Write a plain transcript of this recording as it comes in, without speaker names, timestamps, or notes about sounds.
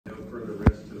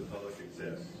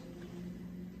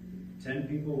10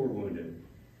 people were wounded,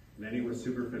 many with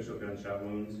superficial gunshot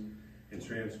wounds, and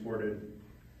transported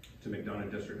to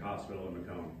McDonough District Hospital in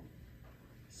Macomb.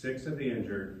 6 of the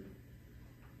injured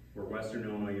were Western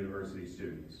Illinois University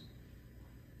students.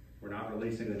 We're not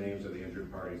releasing the names of the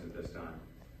injured parties at this time.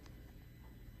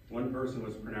 1 person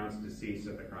was pronounced deceased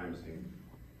at the crime scene.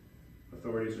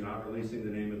 Authorities are not releasing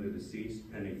the name of the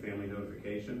deceased pending family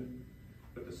notification,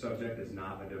 but the subject is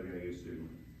not a WIU student.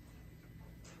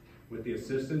 With the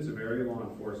assistance of area law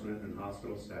enforcement and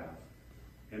hospital staff,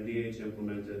 MDH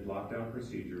implemented lockdown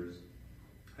procedures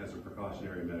as a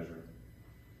precautionary measure.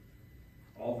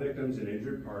 All victims and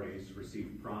injured parties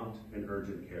received prompt and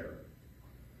urgent care.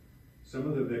 Some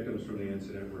of the victims from the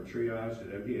incident were triaged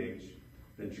at MDH,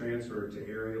 then transferred to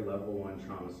area level 1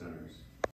 trauma centers.